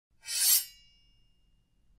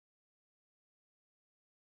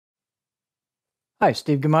Hi,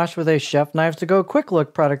 Steve Gamache with a Chef Knives to Go quick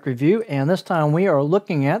look product review, and this time we are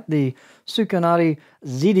looking at the Sukenari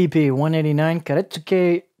ZDP 189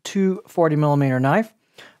 Kiritsuke 240mm knife.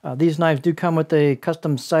 These knives do come with a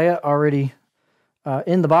custom saya already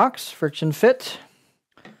in the box, friction fit.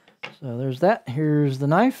 So there's that. Here's the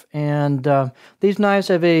knife, and these knives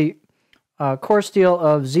have a core steel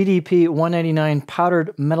of ZDP 189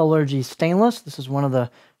 powdered metallurgy stainless. This is one of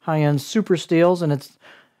the high-end super steels, and it's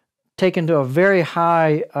taken to a very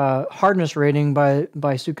high hardness rating by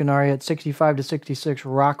Sukenari at 65 to 66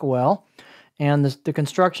 Rockwell. And the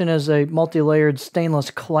construction is a multi-layered stainless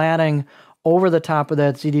cladding over the top of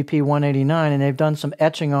that ZDP 189, and they've done some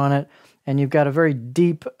etching on it, and you've got a very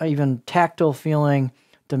deep, even tactile feeling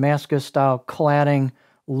Damascus-style cladding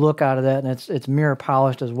look out of that, and it's mirror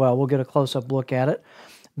polished as well. We'll get a close-up look at it.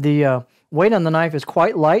 The weight on the knife is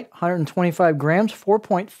quite light, 125 grams,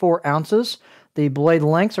 4.4 ounces. The blade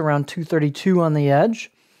length's around 232 on the edge,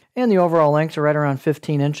 and the overall lengths are right around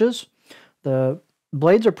 15 inches. The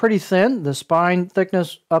blades are pretty thin. The spine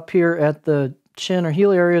thickness up here at the chin or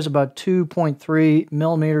heel area is about 2.3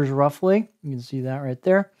 millimeters roughly. You can see that right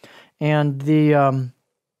there. And the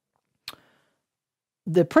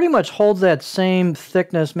pretty much holds that same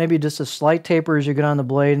thickness, maybe just a slight taper as you get on the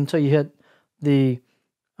blade until you hit the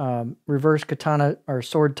reverse katana or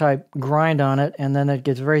sword type grind on it, and then it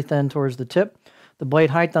gets very thin towards the tip. The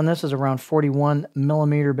blade height on this is around 41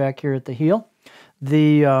 millimeter back here at the heel.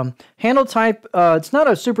 The handle type, it's not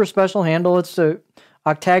a super special handle. It's a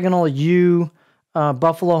octagonal U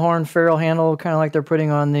buffalo horn ferrule handle, kind of like they're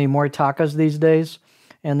putting on the Moritakas these days.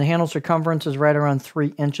 And the handle circumference is right around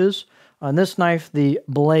 3 inches. On this knife, the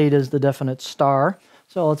blade is the definite star.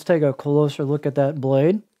 So let's take a closer look at that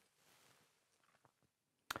blade.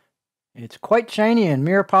 It's quite shiny and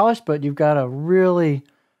mirror polished, but you've got a really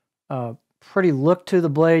pretty look to the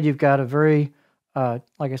blade. You've got a very, like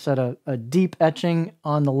I said, a deep etching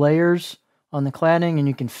on the layers on the cladding, and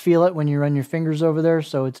you can feel it when you run your fingers over there.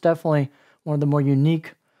 So it's definitely one of the more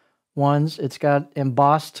unique ones. It's got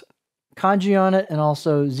embossed kanji on it and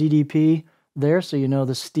also ZDP there, so you know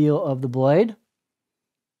the steel of the blade.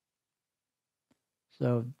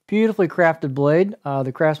 So beautifully crafted blade.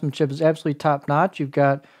 The craftsmanship is absolutely top notch. You've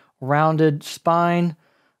got rounded spine,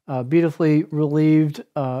 beautifully relieved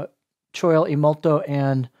choil, emulto,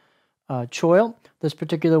 and choil. This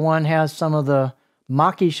particular one has some of the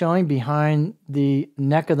maki showing behind the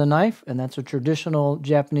neck of the knife, and that's a traditional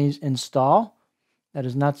Japanese install. That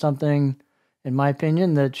is not something, in my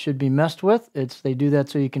opinion, that should be messed with. They do that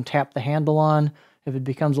so you can tap the handle on. If it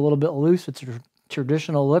becomes a little bit loose, it's a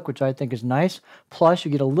traditional look, which I think is nice. Plus,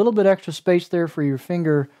 you get a little bit extra space there for your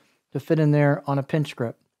finger to fit in there on a pinch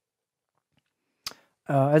grip.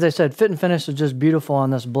 As I said, fit and finish is just beautiful on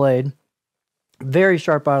this blade. Very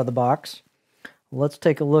sharp out of the box. Let's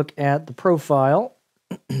take a look at the profile.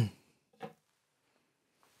 And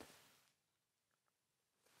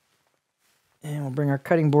we'll bring our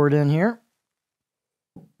cutting board in here.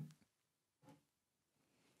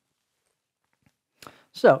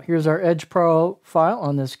 So here's our edge profile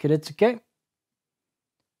on this Kiritsuke.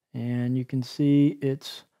 And you can see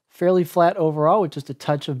it's fairly flat overall with just a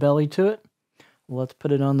touch of belly to it. Let's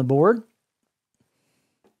put it on the board.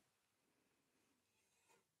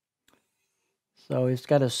 So it's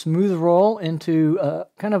got a smooth roll into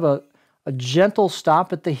kind of a gentle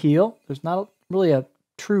stop at the heel. There's not really a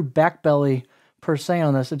true back belly per se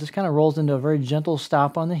on this. It just kind of rolls into a very gentle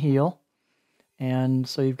stop on the heel. And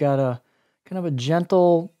so you've got a kind of a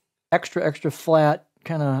gentle, extra flat,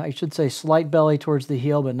 kind of, I should say, slight belly towards the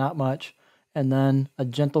heel, but not much. And then a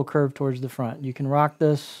gentle curve towards the front. You can rock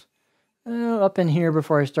this up in here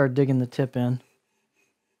before I start digging the tip in.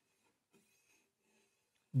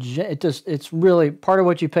 It's really part of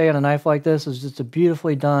what you pay on a knife like this is just a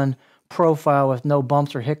beautifully done profile with no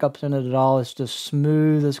bumps or hiccups in it at all. It's just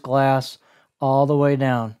smooth as glass all the way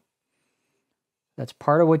down. That's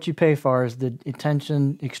part of what you pay for, is the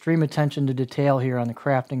extreme attention to detail here on the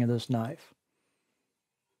crafting of this knife.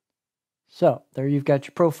 So there you've got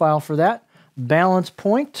your profile for that. Balance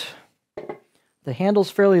point. The handle's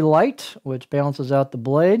fairly light, which balances out the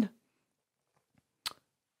blade.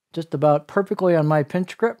 Just about perfectly on my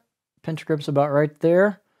pinch grip. Pinch grip's about right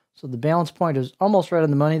there. So the balance point is almost right on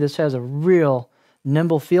the money. This has a real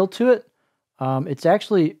nimble feel to it. It's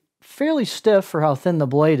actually fairly stiff for how thin the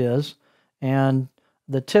blade is, and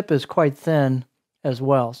the tip is quite thin as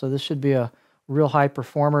well. So this should be a real high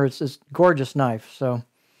performer. It's a gorgeous knife. So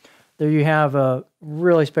there you have a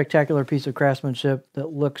really spectacular piece of craftsmanship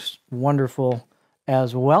that looks wonderful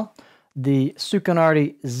as well. The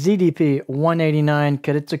Sukenari ZDP 189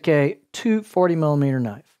 Kiritsuke 240mm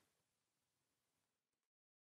knife.